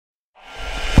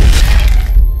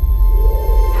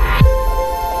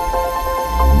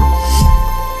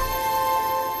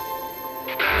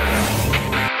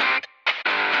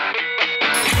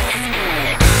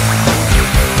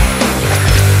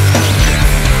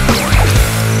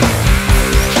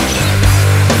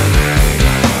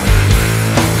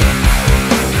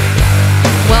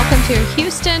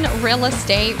Real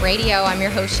Estate Radio. I'm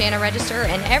your host, Shanna Register,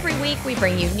 and every week we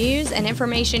bring you news and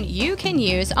information you can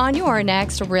use on your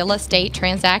next real estate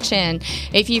transaction.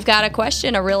 If you've got a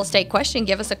question, a real estate question,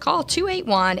 give us a call,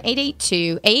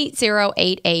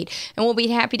 281-882-8088, and we'll be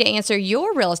happy to answer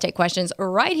your real estate questions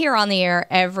right here on the air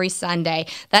every Sunday.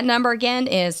 That number again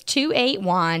is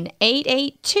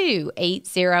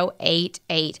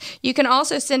 281-882-8088. You can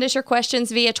also send us your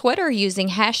questions via Twitter using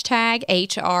hashtag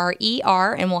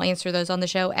RREA, and we'll answer those on the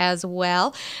show as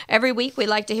well. Every week, we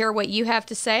like to hear what you have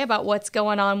to say about what's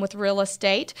going on with real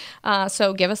estate,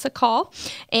 so give us a call.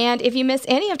 And if you miss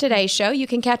any of today's show, you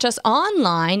can catch us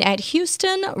online at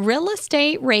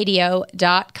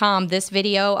HoustonRealEstateRadio.com. This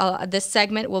this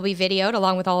segment will be videoed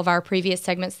along with all of our previous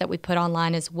segments that we put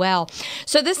online as well.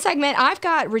 So this segment, I've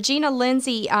got Regina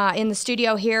Lindsey in the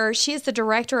studio here. She is the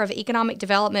Director of Economic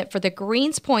Development for the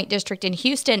Greenspoint District in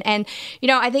Houston. And, you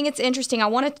know, I think it's interesting.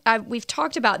 We've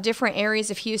talked about different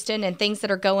areas of Houston and things that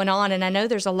are going on, and I know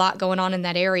there's a lot going on in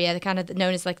that area, kind of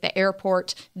known as like the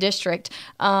airport district.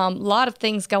 A lot of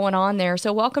things going on there.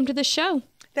 So welcome to the show.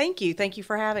 Thank you. Thank you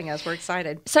for having us. We're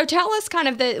excited. So tell us kind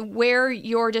of where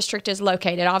your district is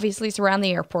located. Obviously, it's around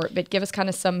the airport, but give us kind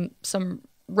of some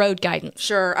road guidance.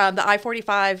 Sure. The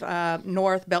I-45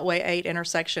 North Beltway 8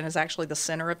 intersection is actually the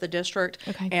center of the district,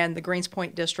 okay. And the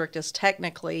Greenspoint district is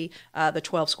technically the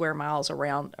 12 square miles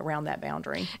around that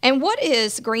boundary. And what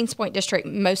is Greenspoint district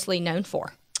mostly known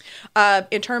for?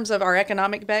 In terms of our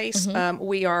economic base,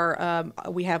 we have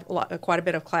quite a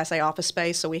bit of Class A office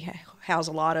space, so we house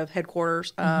a lot of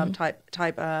headquarters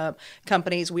type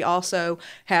companies. We also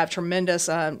have tremendous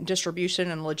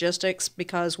distribution and logistics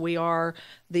because we are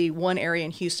the one area in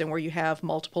Houston where you have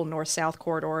multiple north-south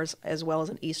corridors as well as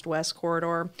an east-west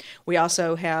corridor. We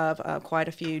also have quite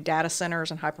a few data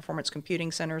centers and high-performance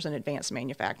computing centers and advanced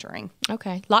manufacturing.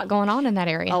 Okay, a lot going on in that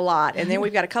area. A lot. And then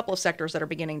we've got a couple of sectors that are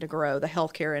beginning to grow. The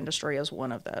healthcare industry is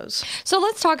one of those. So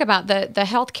let's talk about the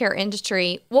healthcare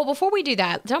industry. Well, before we do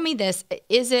that, tell me this.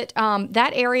 Is it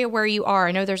that area where you are?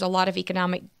 I know there's a lot of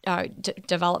economic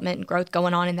development and growth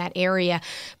going on in that area,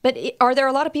 but are there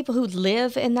a lot of people who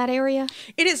live in that area?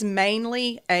 It is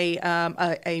mainly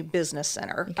a business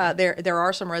center. Okay. There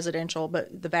are some residential,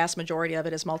 but the vast majority of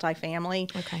it is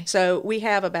multifamily. Okay. So we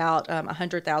have about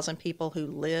 100,000 people who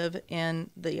live in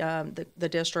the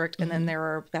district, and then there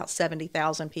are about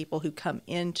 70,000 people who come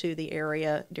into the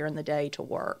area during the day to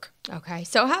work. Okay.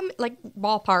 So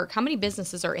ballpark, how many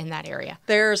businesses are in that area?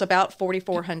 There's about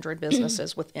 4,400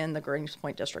 businesses within the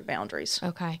Greenspoint district boundaries.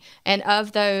 Okay. And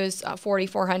of those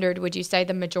 4,400, would you say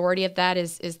the majority of that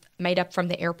is made up from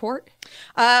the airport?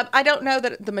 I don't know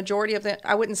that the majority of them,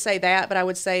 I wouldn't say that, but I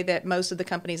would say that most of the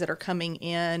companies that are coming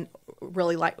in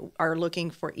really are looking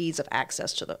for ease of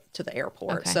access to the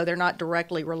airport. Okay. So they're not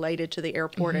directly related to the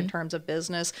airport in terms of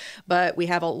business, but we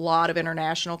have a lot of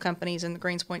international companies in the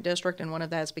Greenspoint district, and one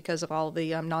of that is because of all of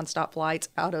the nonstop flights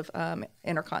out of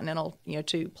intercontinental,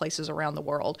 to places around the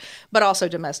world, but also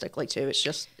domestically too. It's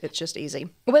just easy.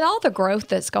 With all the growth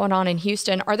that's going on in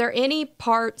Houston, are there any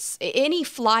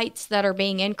flights that are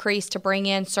being increased to bring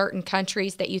in certain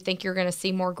countries that you think you're going to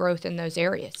see more growth in those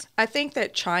areas? I think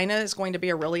that China is going to be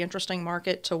a really interesting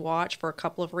market to watch for a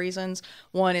couple of reasons.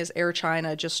 One is Air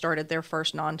China just started their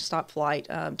first nonstop flight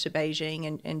to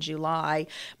Beijing in July,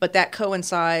 but that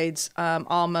coincides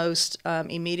almost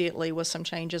immediately with some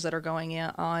changes that are going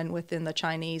on within the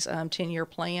Chinese 10-year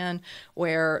plan,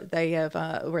 where they have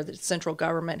where the central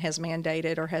government has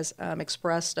mandated or has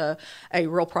expressed a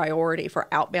real priority for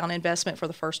outbound investment for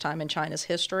the first time in China's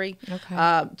history.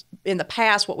 Okay. In the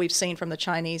past, what we've seen from the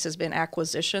Chinese has been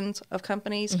acquisitions of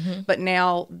companies, but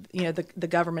now the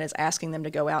government is asking them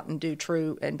to go out and do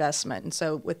true investment. And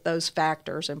so with those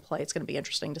factors in play, it's going to be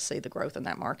interesting to see the growth in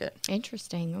that market.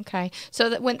 Interesting. Okay. So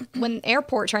that when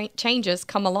airport changes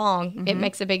come along, it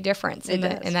makes a big difference in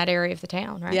that area of the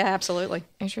town, right? Yeah, absolutely.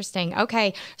 Interesting.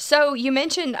 Okay. So you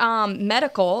mentioned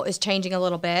medical is changing a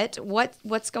little bit.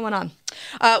 What's going on?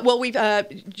 Well, we've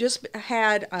just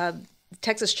had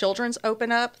Texas Children's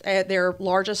open up their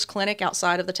largest clinic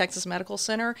outside of the Texas Medical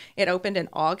Center. It opened in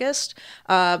August.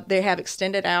 They have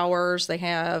extended hours. They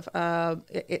have,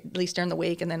 at least during the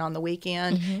week and then on the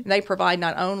weekend. They provide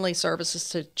not only services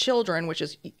to children, which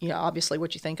is obviously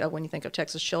what you think of when you think of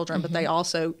Texas Children, but they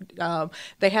also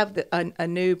they have a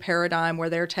new paradigm where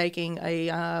they're taking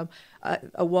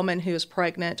a woman who is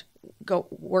pregnant,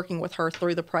 working with her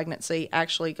through the pregnancy,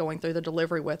 actually going through the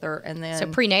delivery with her, and then so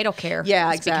prenatal care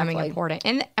is becoming important.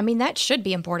 And I mean, that should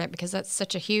be important because that's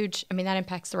such a huge, I mean, that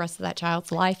impacts the rest of that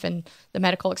child's life and the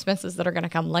medical expenses that are going to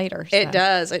come later. So. It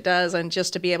does. And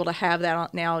just to be able to have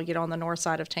that now, on the north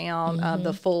side of town,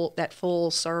 the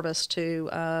full service to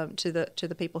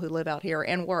the people who live out here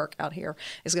and work out here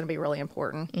is going to be really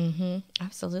important.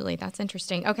 Absolutely. That's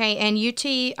interesting. Okay. And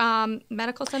UT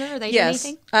Medical Center, are they doing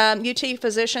anything? UT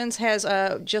Physicians has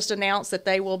just announced that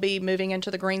they will be moving into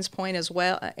the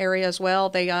Greenspoint area as well.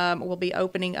 They will be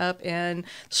opening up in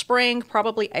spring,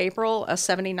 probably April, a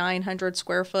 7,900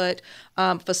 square foot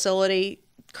facility.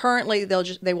 Currently,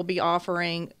 they will be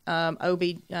offering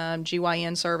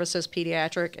OB/GYN services,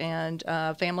 pediatric and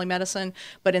family medicine.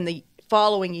 But in the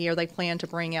following year, they plan to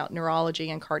bring out neurology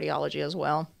and cardiology as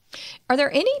well. Are there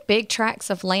any big tracts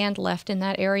of land left in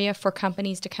that area for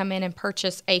companies to come in and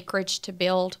purchase acreage to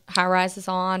build high rises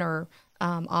on or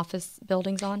office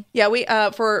buildings on? Yeah, we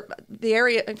for the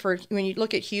area, for when you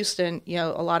look at Houston,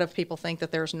 a lot of people think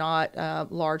that there's not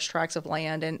large tracts of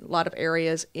land, and a lot of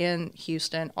areas in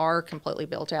Houston are completely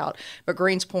built out. But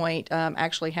Greenspoint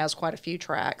actually has quite a few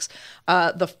tracts.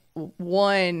 The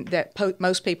one that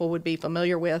most people would be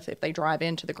familiar with if they drive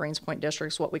into the Greenspoint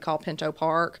district is what we call Pinto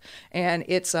Park, and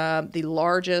it's the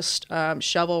largest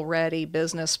shovel-ready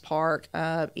business park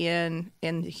in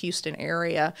the Houston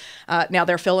area. Now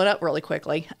they're filling up really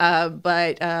quickly,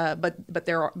 but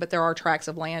there are tracts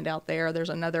of land out there. There's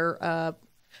another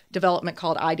development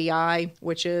called IDI,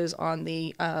 which is on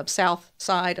the south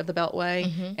side of the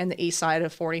Beltway and the east side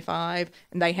of 45,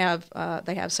 and they have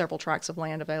several tracts of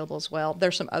land available as well.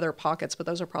 There's some other pockets, but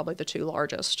those are probably the two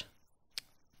largest.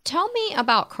 Tell me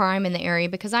about crime in the area,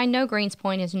 because I know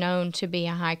Greenspoint is known to be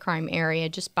a high crime area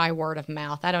just by word of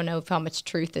mouth. I don't know how much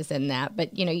truth is in that,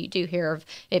 but you do hear of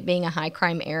it being a high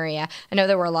crime area. I know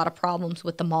there were a lot of problems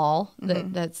with the mall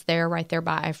that's there right there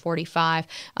by I-45,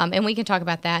 and we can talk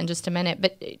about that in just a minute.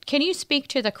 But can you speak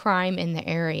to the crime in the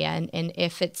area and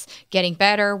if it's getting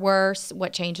better, worse,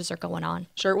 what changes are going on?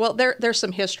 Sure. Well, there's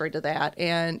some history to that,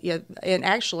 and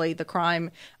actually the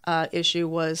crime issue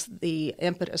was the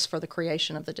impetus for the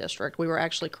creation of the district. We were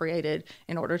actually created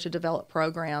in order to develop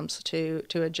programs to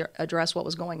address what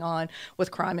was going on with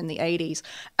crime in the 80s.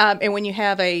 And when you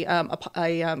have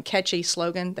a catchy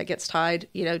slogan that gets tied,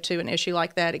 to an issue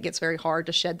like that, it gets very hard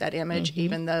to shed that image,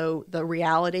 even though the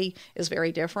reality is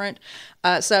very different.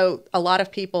 So a lot of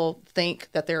people think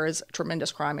that there is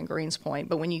tremendous crime in Greenspoint,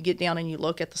 but when you get down and you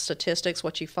look at the statistics,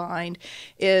 what you find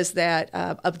is that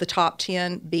of the top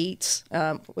 10 beats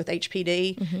with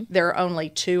HPD, there are only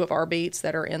 2 of our beats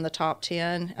that are in the top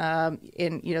 10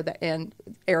 in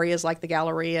areas like the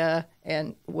Galleria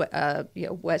and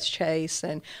West Chase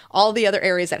and all the other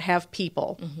areas that have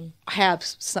people have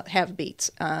beats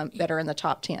that are in the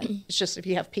top 10. It's just if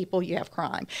you have people, you have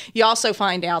crime. You also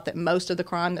find out that most of the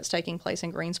crime that's taking place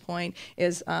in Greenspoint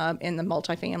is in the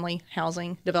multifamily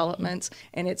housing developments,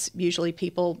 and it's usually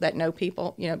people that know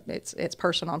people. It's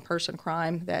person-on-person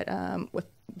crime that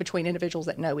between individuals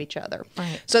that know each other.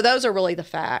 Right. So those are really the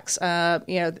facts.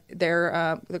 The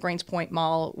Greenspoint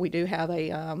Mall, we do have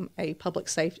a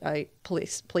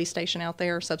police station out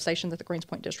there, substation that the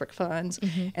Greenspoint District funds,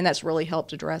 and that's really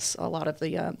helped address a lot of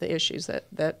the issues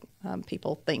that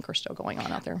people think are still going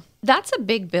on out there. That's a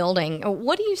big building.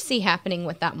 What do you see happening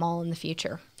with that mall in the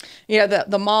future?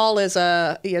 The mall is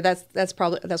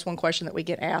that's one question that we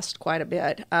get asked quite a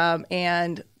bit,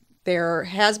 and there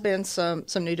has been some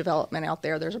new development out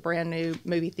there. There's a brand new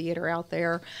movie theater out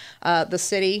there. The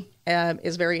city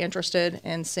is very interested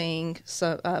in seeing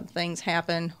things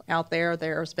happen out there.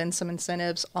 There's been some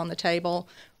incentives on the table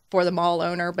for the mall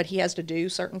owner, but he has to do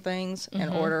certain things in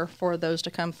order for those to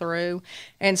come through.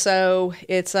 And so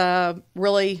it's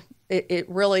really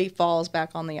falls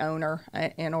back on the owner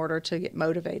in order to get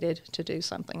motivated to do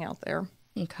something out there.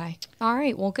 Okay. All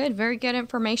right. Well, good. Very good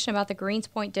information about the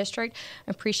Greenspoint District.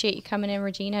 I appreciate you coming in,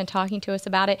 Regina, and talking to us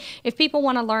about it. If people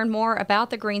want to learn more about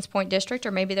the Greenspoint District,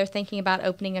 or maybe they're thinking about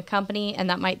opening a company and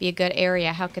that might be a good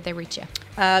area, how could they reach you?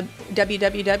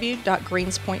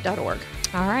 www.greenspoint.org.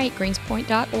 All right,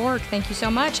 greenspoint.org. Thank you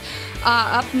so much.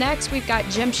 Up next, we've got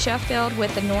Jim Sheffield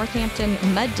with the Northampton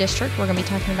Mud District. We're going to be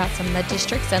talking about some mud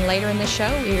districts. And later in the show,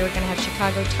 we are going to have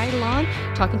Chicago Title on,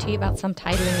 talking to you about some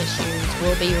titling issues.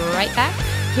 We'll be right back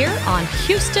here on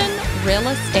Houston Real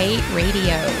Estate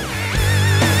Radio.